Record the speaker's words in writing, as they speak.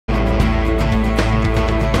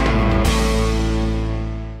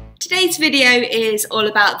Today's video is all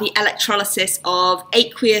about the electrolysis of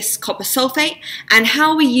aqueous copper sulfate and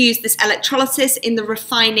how we use this electrolysis in the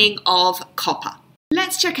refining of copper.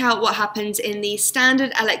 Let's check out what happens in the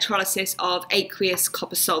standard electrolysis of aqueous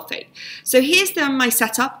copper sulfate. So here's my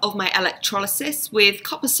setup of my electrolysis with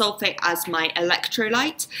copper sulfate as my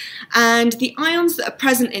electrolyte, and the ions that are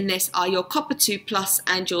present in this are your copper 2+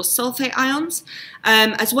 and your sulfate ions,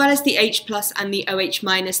 as well as the H+ and the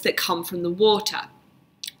OH- that come from the water.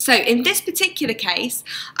 So in this particular case,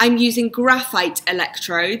 I'm using graphite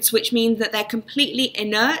electrodes, which means that they're completely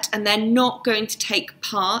inert and they're not going to take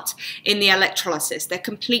part in the electrolysis. They're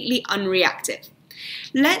completely unreactive.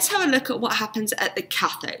 Let's have a look at what happens at the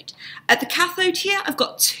cathode. At the cathode here, I've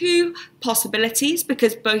got two possibilities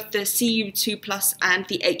because both the Cu2+ and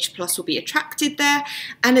the H+ will be attracted there,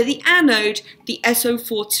 and at the anode, the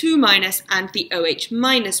SO4 and the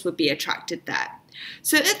OH- would be attracted there.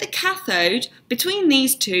 So at the cathode, between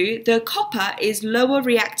these two, the copper is lower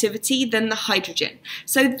reactivity than the hydrogen.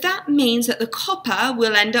 So that means that the copper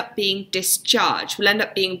will end up being discharged, will end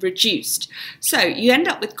up being reduced. So you end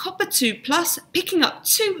up with copper 2+ picking up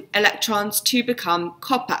 2 electrons to become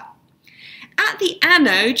copper. At the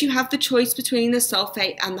anode, you have the choice between the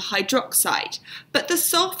sulfate and the hydroxide, but the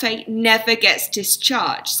sulfate never gets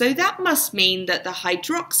discharged, so that must mean that the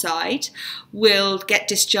hydroxide will get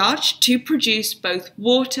discharged to produce both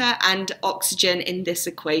water and oxygen in this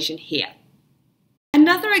equation here.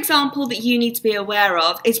 Another example that you need to be aware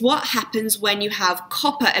of is what happens when you have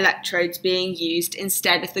copper electrodes being used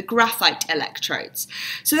instead of the graphite electrodes.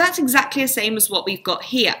 So that's exactly the same as what we've got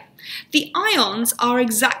here. The ions are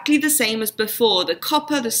exactly the same as before, the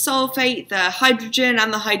copper, the sulfate, the hydrogen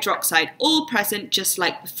and the hydroxide, all present just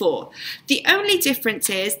like before. The only difference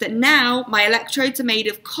is that now my electrodes are made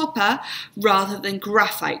of copper rather than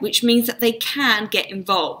graphite, which means that they can get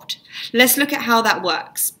involved. Let's look at how that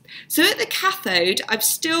works. So at the cathode, I've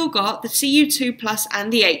still got the Cu2+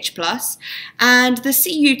 and the H+, and the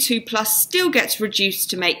Cu2+ still gets reduced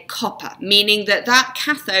to make copper, meaning that that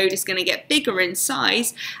cathode is going to get bigger in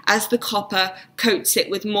size as the copper coats it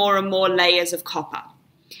with more and more layers of copper.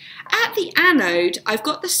 At the anode, I've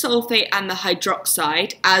got the sulfate and the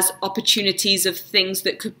hydroxide as opportunities of things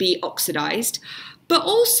that could be oxidized, but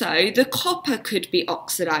also the copper could be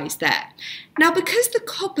oxidized there. Now, because the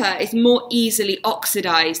copper is more easily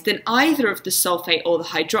oxidized than either of the sulfate or the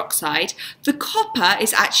hydroxide, the copper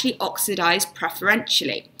is actually oxidized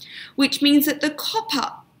preferentially, which means that the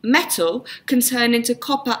copper metal can turn into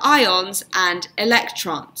copper ions and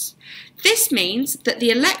electrons. This means that the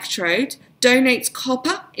electrode donates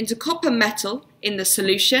copper into copper metal in the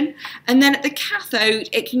solution, and then at the cathode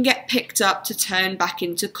it can get picked up to turn back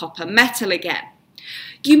into copper metal again.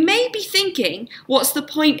 You may be thinking, what's the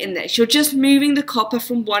point in this? You're just moving the copper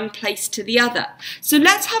from one place to the other. So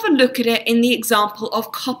let's have a look at it in the example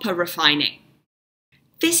of copper refining.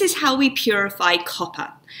 This is how we purify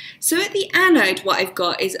copper. So at the anode, what I've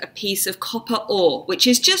got is a piece of copper ore, which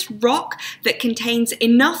is just rock that contains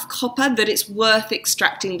enough copper that it's worth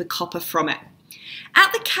extracting the copper from it.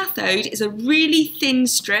 At the cathode is a really thin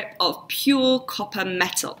strip of pure copper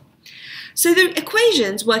metal. So the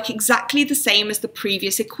equations work exactly the same as the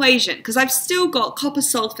previous equation because I've still got copper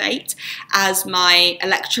sulfate as my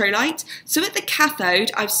electrolyte. So at the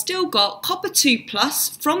cathode, I've still got copper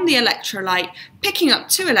 2+ from the electrolyte picking up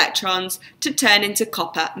 2 electrons to turn into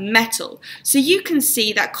copper metal. So you can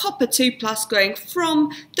see that copper 2+ going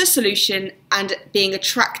from the solution and being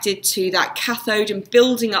attracted to that cathode and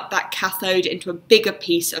building up that cathode into a bigger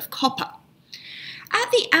piece of copper. At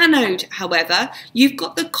the anode, however, you've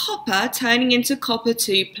got the copper turning into copper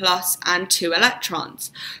 2+ and 2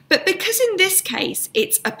 electrons. But because in this case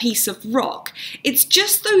it's a piece of rock, it's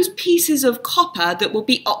just those pieces of copper that will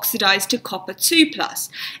be oxidized to copper 2+.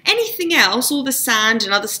 Anything else, all the sand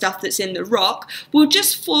and other stuff that's in the rock, will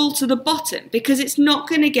just fall to the bottom because it's not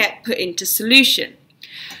going to get put into solution.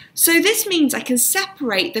 So this means I can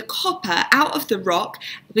separate the copper out of the rock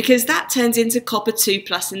because that turns into copper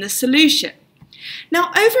 2+ in the solution.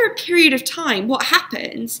 Now, over a period of time, what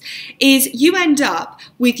happens is you end up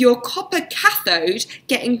with your copper cathode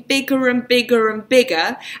getting bigger and bigger and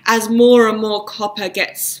bigger as more and more copper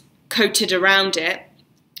gets coated around it,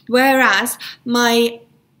 whereas my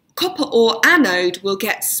copper ore anode will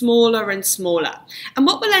get smaller and smaller. And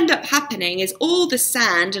what will end up happening is all the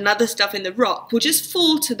sand and other stuff in the rock will just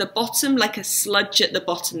fall to the bottom like a sludge at the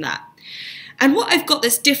bottom there. And what I've got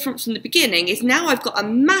that's different from the beginning is now I've got a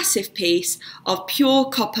massive piece of pure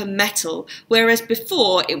copper metal, whereas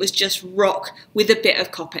before it was just rock with a bit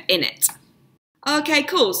of copper in it. Okay,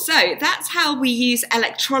 cool. So that's how we use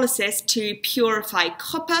electrolysis to purify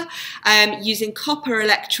copper, using copper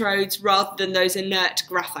electrodes rather than those inert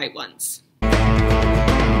graphite ones.